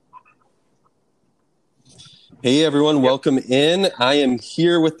Hey everyone, Yep. welcome in. I am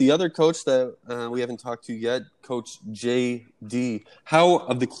here with the other coach that we haven't talked to yet, Coach JD. How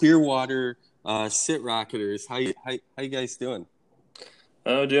of the Clearwater Sit Rocketers? How you guys doing?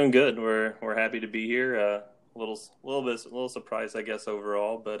 Oh, doing good. We're happy to be here. A little surprised, I guess,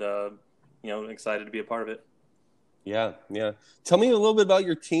 overall, but excited to be a part of it. Yeah, yeah. Tell me a little bit about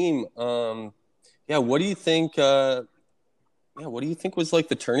your team. Yeah, what do you think? What do you think was like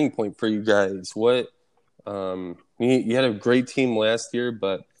the turning point for you guys? You had a great team last year,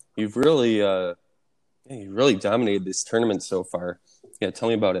 but you've really you really dominated this tournament so far. Yeah, tell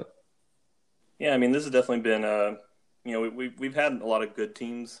me about it. Yeah, I mean, this has definitely been we've had a lot of good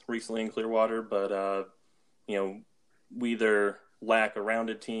teams recently in Clearwater, but you know, we either lack a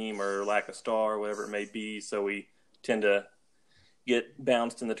rounded team or lack a star, whatever it may be. So we tend to get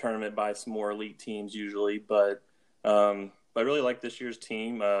bounced in the tournament by some more elite teams usually. But I really like this year's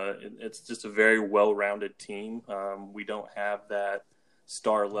team. It's just a very well-rounded team. We don't have that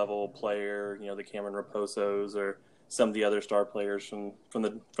star level player, the Cameron Raposos or some of the other star players from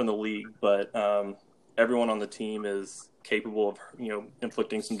the league, but everyone on the team is capable of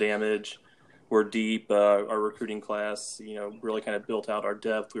inflicting some damage. We're deep. Our recruiting class, really kind of built out our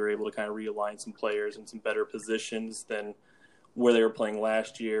depth. We were able to kind of realign some players in some better positions than where they were playing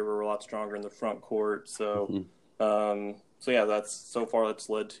last year. We were a lot stronger in the front court. So, Mhm. so yeah, that's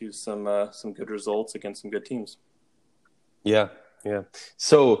led to some good results against some good teams. Yeah, yeah.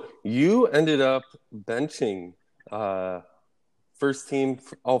 So you ended up benching uh, first team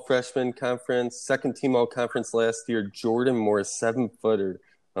all freshman conference, second team all conference last year, Jordan Morris, 7 footer.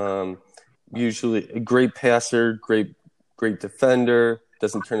 Um, Usually a great passer, great defender,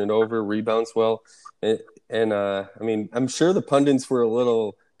 doesn't turn it over, rebounds well. And I mean, I'm sure the pundits were a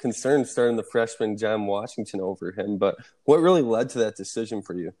little concerned starting the freshman John Washington over him, but what really led to that decision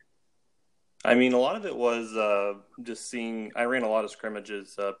for you? I mean, a lot of it was just seeing. I ran a lot of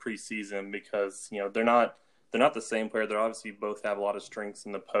scrimmages preseason because they're not the same player. They obviously both have a lot of strengths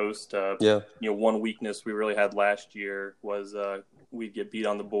in the post. Yeah. One weakness we really had last year was we'd get beat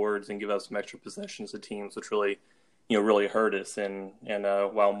on the boards and give up some extra possessions to teams, which really hurt us. And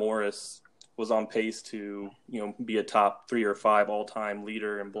while Morris was on pace to be a top 3 or 5 all time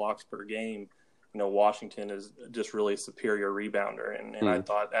leader in blocks per game, Washington is just really a superior rebounder, and I Hmm.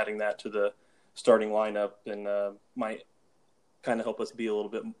 thought adding that to the starting lineup and might kind of help us be a little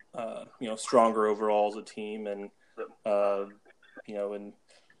bit stronger overall as a team. And uh, you know and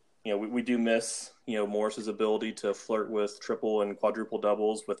we do miss Morris's ability to flirt with triple and quadruple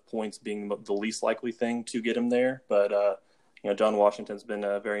doubles, with points being the least likely thing to get him there. But John Washington's been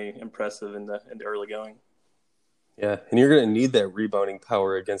very impressive in the early going. Yeah, and you're going to need that rebounding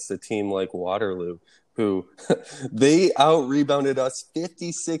power against a team like Waterloo, who they out rebounded us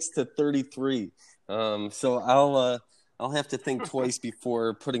 56-33. So I'll have to think twice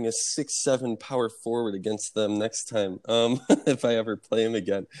before putting a 6'7" power forward against them next time, if I ever play him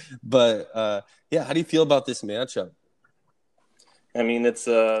again. But yeah, how do you feel about this matchup? I mean, I think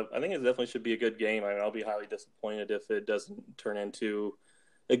it definitely should be a good game. I mean, I'll be highly disappointed if it doesn't turn into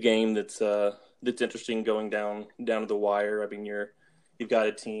a game that's interesting going down to the wire. I mean, you've got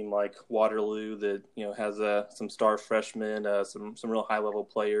a team like Waterloo that has some star freshmen, some real high level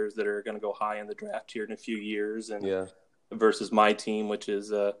players that are going to go high in the draft here in a few years, and Yeah. versus my team, which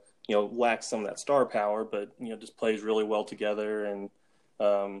is lacks some of that star power, but just plays really well together and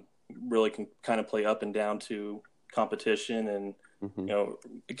um, really can kind of play up and down to competition and Hmm.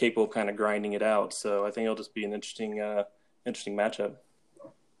 capable of kind of grinding it out. So I think it'll just be an interesting matchup.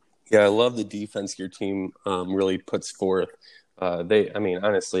 Yeah, I love the defense your team really puts forth. I mean,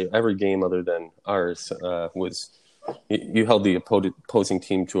 honestly, every game other than ours was you held the opposing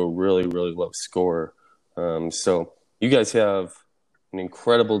team to a really low score. So you guys have an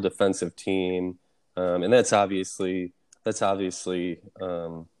incredible defensive team, and that's obviously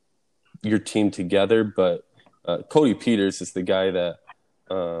your team together. But Cody Peters is the guy that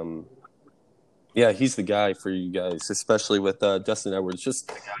um, yeah, he's the guy for you guys, especially with Dustin Edwards. Just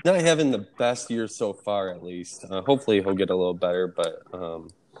not having the best year so far, at least. Hopefully, he'll get a little better. But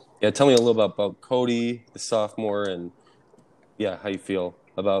yeah, tell me a little bit about Cody, the sophomore, and yeah, how you feel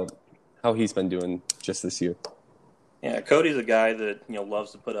about how he's been doing just this year. Yeah, Cody's a guy that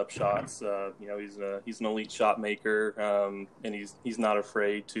loves to put up shots. He's an elite shot maker, and he's not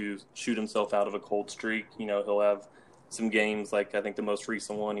afraid to shoot himself out of a cold streak. He'll have some games like I think the most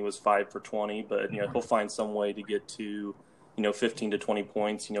recent one he was 5 for 20, but he'll find some way to get to 15 to 20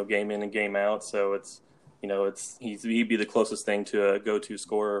 points. Game in and game out. So he'd be the closest thing to a go-to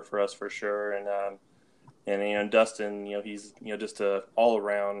scorer for us for sure. And Dustin, he's just a all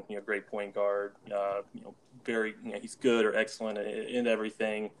around great point guard. very, he's good or excellent in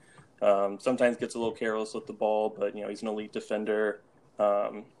everything. Sometimes gets a little careless with the ball, but he's an elite defender.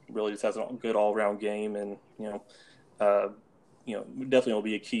 Really just has a good all-around game, and definitely will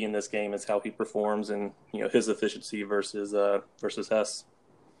be a key in this game is how he performs and his efficiency versus Hess.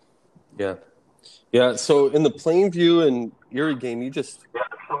 Yeah. Yeah, so in the Plainview and Erie game, you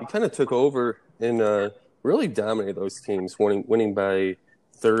kind of took over and really dominated those teams, winning by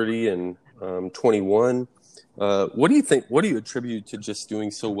 30 and 21. What do you think? What do you attribute to just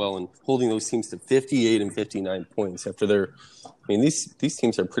doing so well and holding those teams to 58 and 59 points after these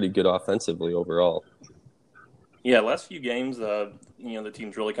teams are pretty good offensively overall. Yeah, last few games, the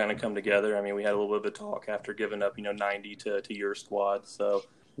teams really kind of come together. I mean, we had a little bit of a talk after giving up, 90 to your squad, so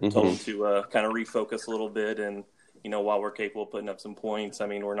told them to kind of refocus a little bit, and while we're capable of putting up some points, I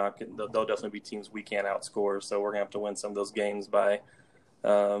mean, we're not. There'll definitely be teams we can't outscore, so we're gonna have to win some of those games by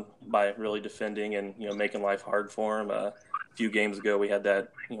really defending and making life hard for them. A few games ago, we had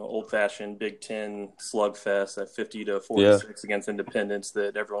that old-fashioned Big Ten slugfest at 50-46 against Independence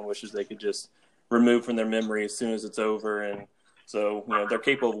that everyone wishes they could just remove from their memory as soon as it's over. And so they're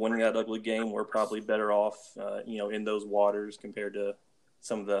capable of winning that ugly game. We're probably better off in those waters compared to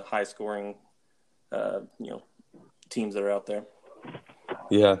some of the high-scoring teams that are out there.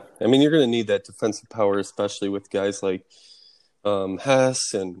 Yeah, I mean, you're going to need that defensive power, especially with guys like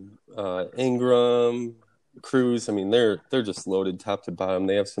Hess and Ingram, Cruz. I mean, they're just loaded top to bottom.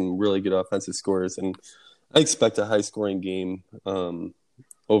 They have some really good offensive scorers, and I expect a high-scoring game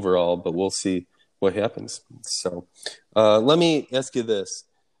overall, but we'll see what happens. So let me ask you this.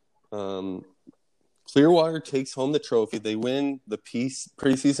 Clearwater takes home the trophy. They win the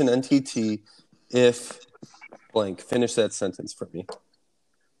preseason NTT if blank. Finish that sentence for me.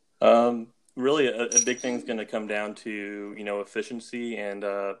 Really, a big thing is going to come down to efficiency and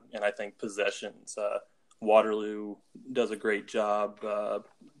I think possessions. Waterloo does a great job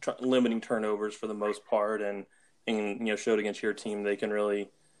limiting turnovers for the most part, and showed against your team they can really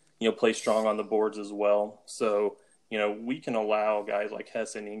play strong on the boards as well. So we can allow guys like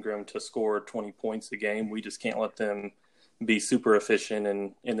Hess and Ingram to score 20 points a game. We just can't let them be super efficient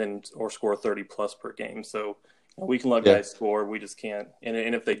and then score 30 plus per game. So we can let guys score. We just can't.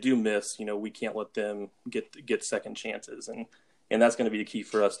 And if they do miss, we can't let them get second chances. And that's going to be the key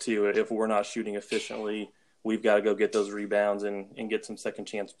for us too. If we're not shooting efficiently, we've got to go get those rebounds and get some second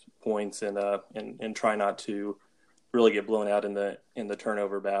chance points and try not to really get blown out in the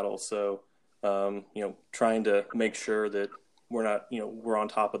turnover battle. So trying to make sure that we're not we're on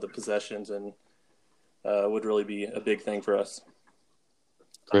top of the possessions and would really be a big thing for us.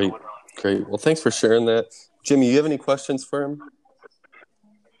 Great. Well, thanks for sharing that. Jimmy, you have any questions for him?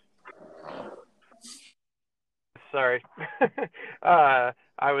 Sorry. I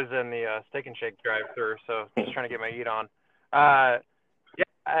was in the Steak and Shake drive-thru, so just trying to get my eat on. I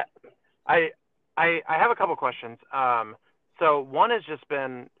have a couple questions. So one has just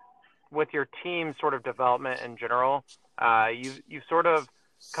been with your team sort of development in general. You've sort of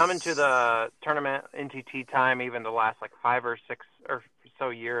come into the tournament NTT time, even the last like 5 or 6 or so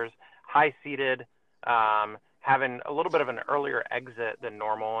years, high-seeded, having a little bit of an earlier exit than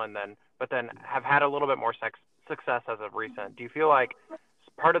normal, but then have had a little bit more success as of recent. Do you feel like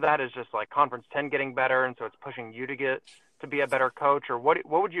part of that is just like Conference 10 getting better, and so it's pushing you to be a better coach, or what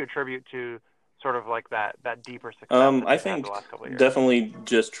would you attribute to sort of like that deeper success? I think the last couple of years? Definitely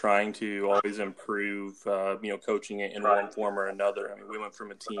just trying to always improve, coaching it in one form or another. I mean, we went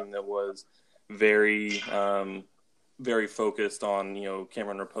from a team that was very very focused on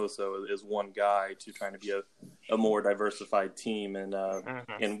Cameron Raposo as one guy to trying to be a more diversified team, and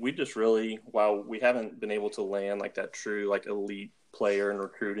and we just really, while we haven't been able to land like that true like elite player in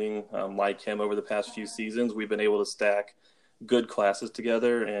recruiting like him over the past few seasons, we've been able to stack good classes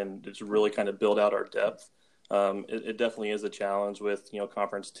together and just really kind of build out our depth. It definitely is a challenge with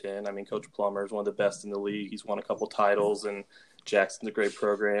Conference 10. I mean, Coach Plummer is one of the best in the league. He's won a couple titles, and Jackson's a great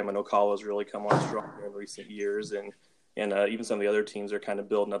program, and Ocala's really come on stronger in recent years, and even some of the other teams are kind of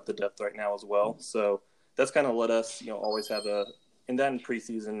building up the depth right now as well. So that's kind of let us, always have and then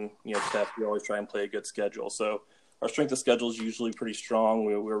preseason, stuff, we always try and play a good schedule. So our strength of schedule is usually pretty strong.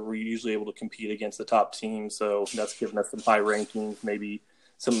 We're usually able to compete against the top teams. So that's given us some high rankings, maybe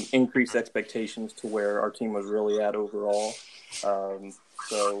some increased expectations to where our team was really at overall.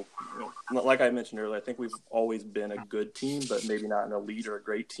 So like I mentioned earlier, I think we've always been a good team, but maybe not an elite or a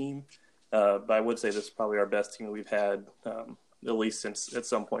great team. But I would say this is probably our best team we've had, at least since at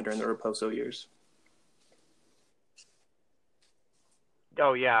some point during the Raposo years.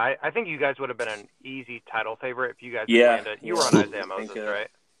 Oh, yeah. I think you guys would have been an easy title favorite if you guys landed. You were on Isaiah Moses, right?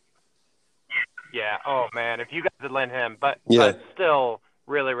 Yeah. Oh man, if you guys had lent him, but still,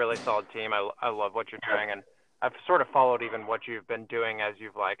 really, really solid team. I love what you're doing, and I've sort of followed even what you've been doing as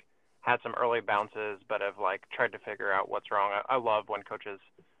you've like had some early bounces, but have like tried to figure out what's wrong. I love when coaches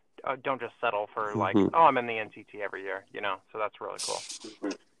don't just settle for like, oh, I'm in the NCT every year, So that's really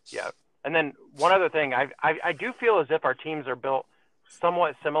cool. Yeah. And then one other thing, I do feel as if our teams are built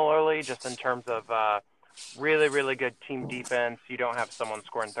somewhat similarly, just in terms of really, really good team defense. You don't have someone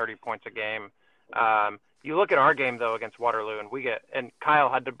scoring 30 points a game. You look at our game, though, against Waterloo, and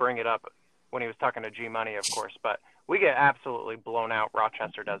Kyle had to bring it up when he was talking to G Money, of course, but we get absolutely blown out.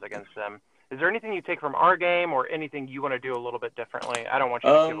 Rochester does against them. Is there anything you take from our game or anything you want to do a little bit differently? I don't want you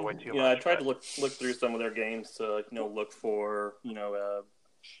to give away too much. Yeah, I tried to look through some of their games to, look for,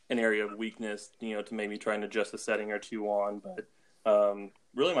 an area of weakness, to maybe try and adjust a setting or two on. But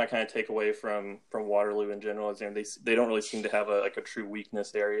really my kind of takeaway from Waterloo in general is they don't really seem to have a true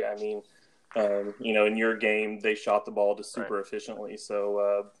weakness area. I mean, in your game, they shot the ball just super efficiently.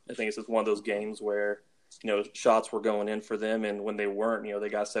 So I think it's just one of those games where, shots were going in for them. And when they weren't, they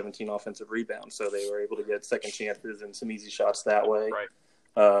got 17 offensive rebounds. So they were able to get second chances and some easy shots that way.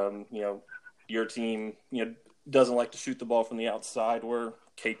 Right. Your team, doesn't like to shoot the ball from the outside. We're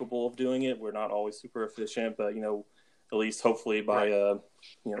capable of doing it. We're not always super efficient, but, at least hopefully by,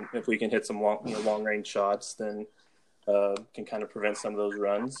 if we can hit some long range shots, then can kind of prevent some of those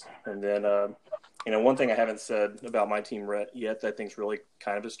runs. And then, one thing I haven't said about my team yet that I think is really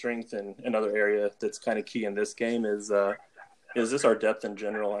kind of a strength and another area that's kind of key in this game is just our depth in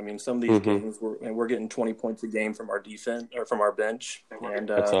general. I mean, some of these games we're getting 20 points a game from our defense or from our bench. And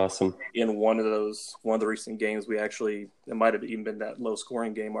that's awesome. In one of the recent games, it might have even been that low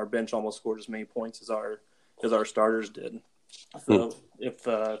scoring game. Our bench almost scored as many points as our starters did. So if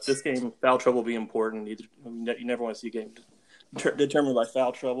this game, foul trouble will be important. You never want to see a game determined by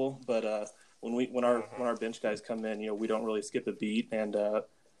foul trouble, but when our bench guys come in, we don't really skip a beat, and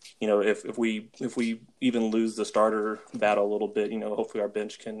if we even lose the starter battle a little bit, hopefully our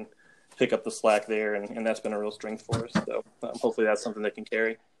bench can pick up the slack there, and that's been a real strength for us. So hopefully that's something they can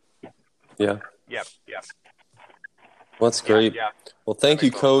carry. Yeah. Yep. Well, that's great. Yeah. Well, thank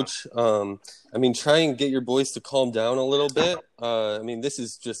you, Coach. Try and get your boys to calm down a little bit. This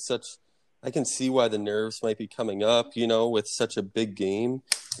is just I can see why the nerves might be coming up, with such a big game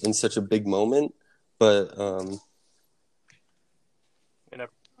in such a big moment. But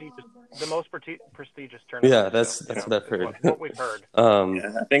the most prestigious tournament. Yeah, that's what I've heard. What we've heard.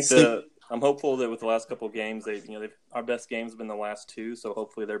 I think I'm hopeful that with the last couple of games, our best games have been the last two. So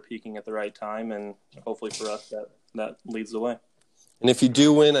hopefully they're peaking at the right time, and hopefully for us that leads the way. And if you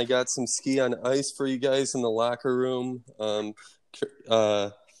do win, I got some ski on ice for you guys in the locker room,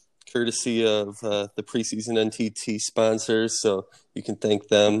 courtesy of the preseason NTT sponsors. So you can thank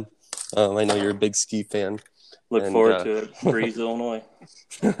them. I know you're a big ski fan. Look forward to it. Breeze, Illinois.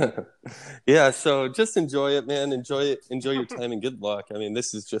 Yeah, so just enjoy it, man. Enjoy it. Enjoy your time, and good luck.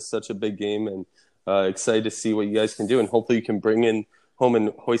 This is just such a big game, and excited to see what you guys can do, and hopefully you can bring in home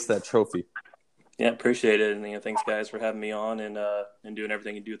and hoist that trophy. Yeah, appreciate it, and thanks guys for having me on and doing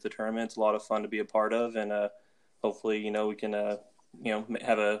everything you do at the tournament. It's a lot of fun to be a part of, and hopefully we can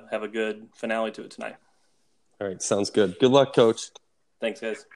have a good finale to it tonight. All right, sounds good. Good luck, Coach. Thanks, guys.